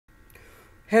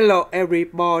Hello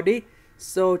everybody,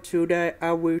 so today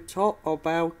I will talk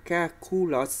about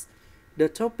calculus. The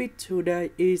topic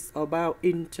today is about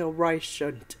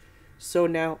integration. So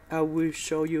now I will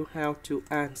show you how to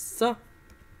answer.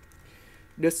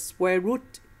 The square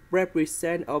root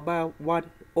represents about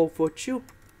 1/2.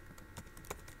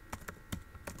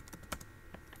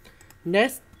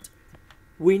 Next,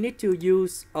 we need to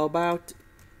use about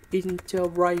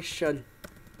integration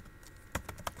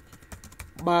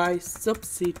by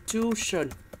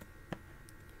substitution.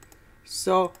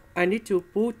 So I need to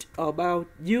put about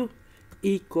u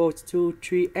equals to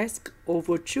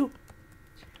 3x/2.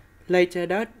 Later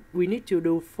that, we need to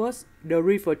do first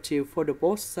derivative for the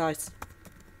both sides.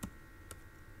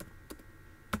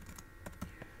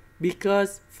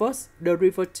 Because first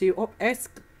derivative of x,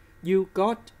 you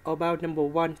got about number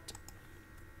 1.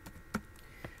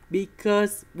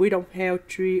 Because we don't have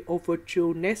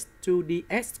 3/2 next to the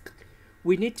x,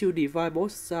 we need to divide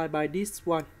both sides by this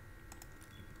one.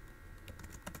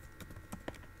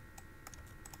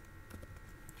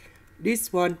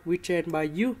 This one we change by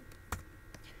u.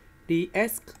 The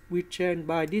x we change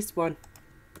by this one.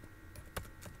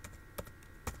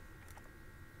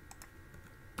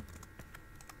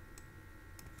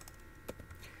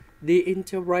 The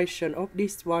integration of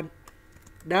this one,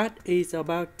 that is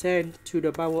about 10 to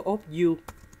the power of u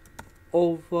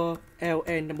over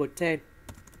ln number 10.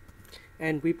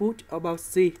 And we put about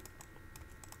c.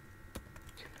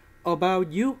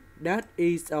 About u, that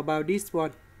is about this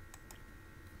one.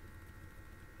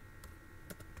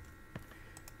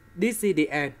 This is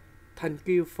the end. Thank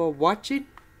you for watching.